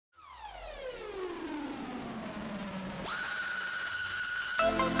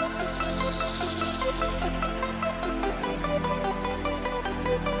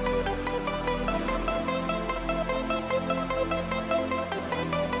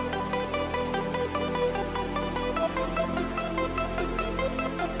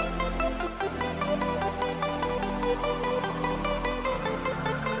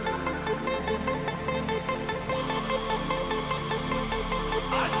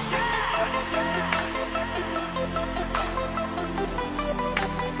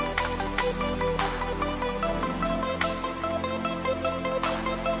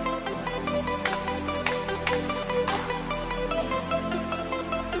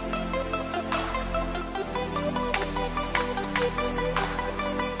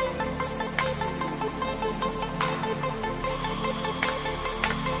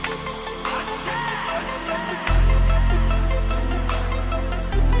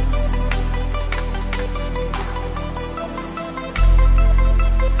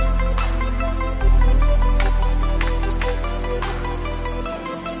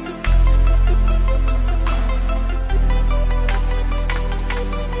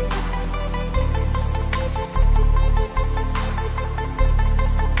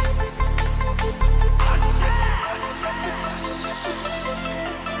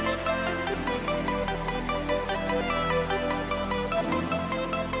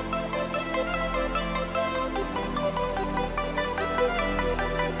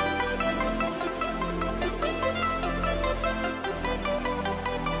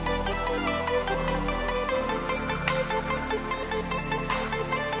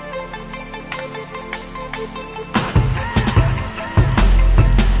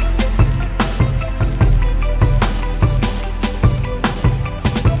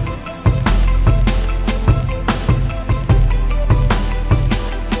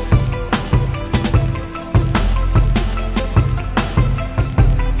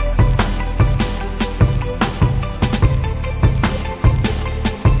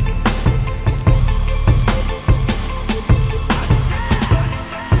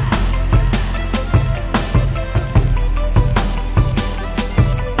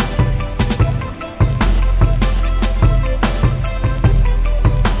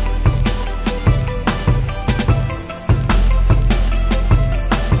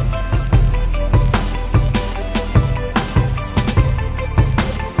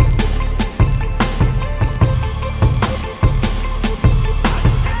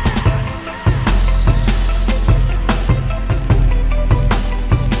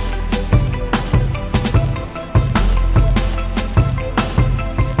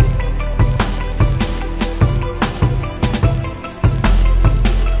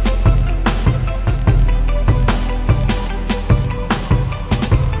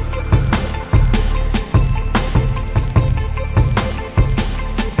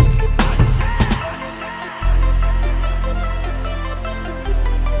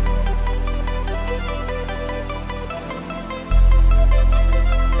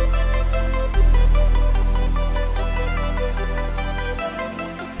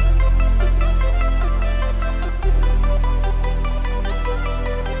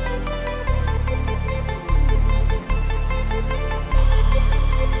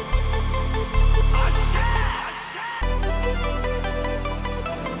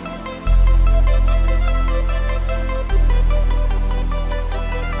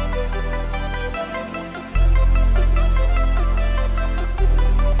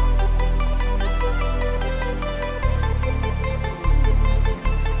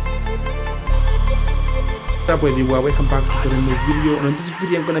up everyone, welcome back to a new video. And in this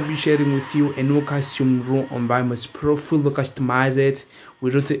video I'm gonna be sharing with you a new custom ROM on VMOS PRO, fully customized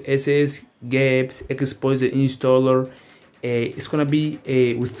with root SS, gaps, exposure installer. It's gonna be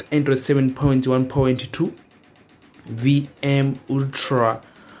with Android 7.1.2 VM Ultra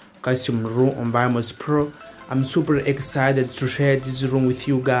custom ROM on VMOS PRO. I'm super excited to share this ROM with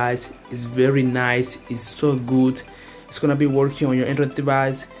you guys. It's very nice, it's so good. It's gonna be working on your Android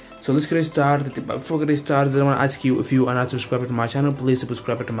device. So let's get started. But before getting started, I want to ask you, if you are not subscribed to my channel, please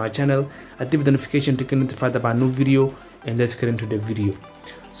subscribe to my channel, activate the notification to get notified about new video, and let's get into the video.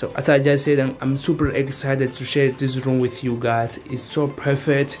 So as I just said, I'm super excited to share this ROM with you guys. It's so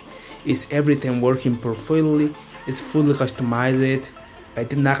perfect, it's everything working perfectly, it's fully customized. I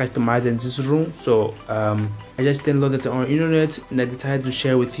did not customize in this ROM, so I just downloaded it on the internet and I decided to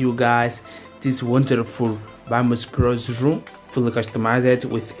share with you guys this wonderful VMOS PRO's ROM, fully customized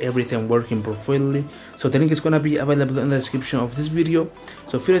with everything working perfectly. So the link is gonna be available in the description of this video.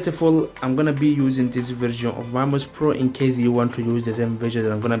 So first of all, I'm gonna be using this version of VMOS PRO in case you want to use the same version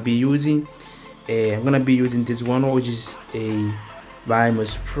that I'm gonna be using. I'm gonna be using this one, which is a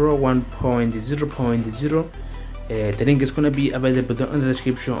VMOS PRO 1.0.0. The link is gonna be available in the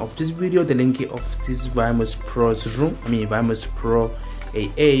description of this video. The link of this VMOS PRO's ROM, VMOS PRO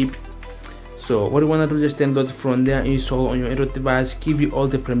app. So what you wanna do, just download from there, install on your Android device, give you all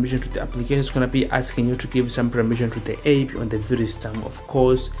the permission to the application. It's gonna be asking you to give some permission to the app on the first time, of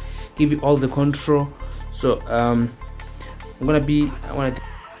course, give you all the control. So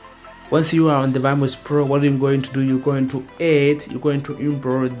once you are on the VMOS PRO, what I'm going to do, you're going to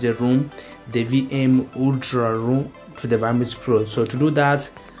import the ROM, the VM Ultra ROM, to the VMOS PRO. So to do that,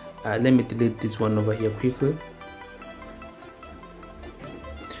 let me delete this one over here quickly.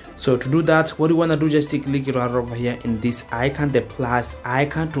 So to do that, what you want to do, just click right over here in this icon, the plus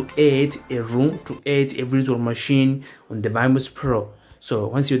icon, to add a ROM, to add a virtual machine on the VMOS PRO. So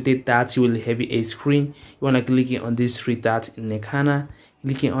once you did that, you will have a screen. You want to click on this three dots in the corner.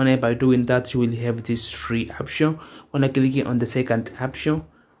 Clicking on it, by doing that, you will have this three option. Want to click on the second option.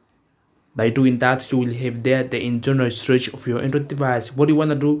 By doing that, you will have there the internal storage of your Android device. What you want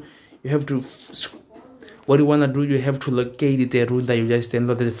to do, you have to locate the ROM that you just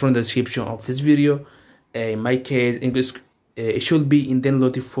downloaded from the description of this video. In my case, it should be in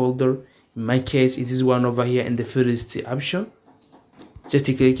downloaded folder. In my case, it is one over here in the first option. Just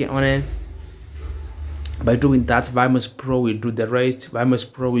click on it. By doing that, VMOS PRO will do the rest. VMOS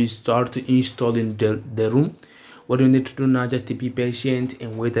PRO will start installing the ROM. What you need to do now, just to be patient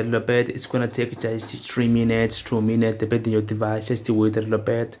and wait a little bit. It's gonna take just 3 minutes, 2 minutes, depending on your device. Just to wait a little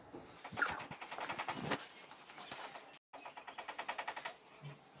bit.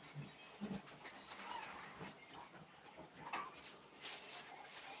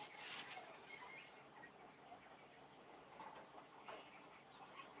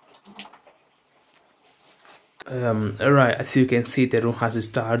 Alright, as you can see, the ROM has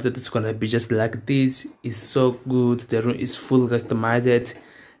started. It's gonna be just like this. It's so good. The ROM is full customized.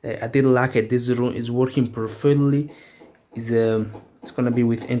 I did like it. This ROM is working perfectly. It's gonna be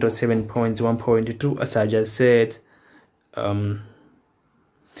with Android 7.1.2, as I just said.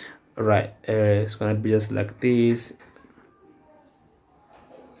 Right, it's gonna be just like this.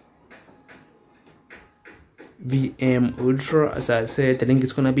 VM Ultra, as I said. The link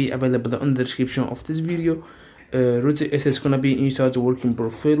is gonna be available in the description of this video. Root SS is gonna be installed, working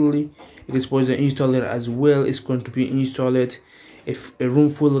perfectly. Exposure installer as well is going to be installed. If a ROM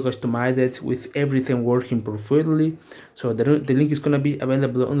fully customized with everything working perfectly. So the link is gonna be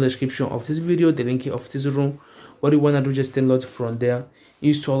available in the description of this video. The link of this ROM. What you wanna do, just download from there,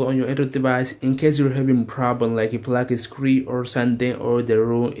 install on your Android device. In case you're having problem like a plug screen or something, or the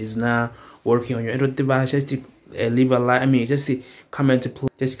ROM is not working on your Android device, just leave a like. Just comment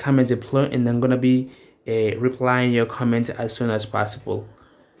below, and I'm gonna be replying your comment as soon as possible.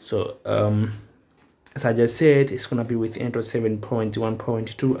 So as I just said, it's gonna be with Android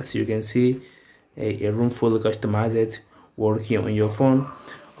 7.1.2. as you can see, a ROM fully customized, working on your phone.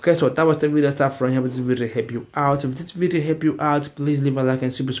 Okay, so that was the video stuff from here. This video help you out. If this video help you out, please leave a like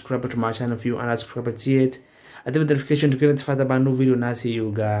and subscribe to my channel if you are not subscribed yet. Activate the notification to get notified about new video, and I'll see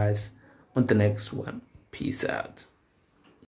you guys on the next one. Peace out.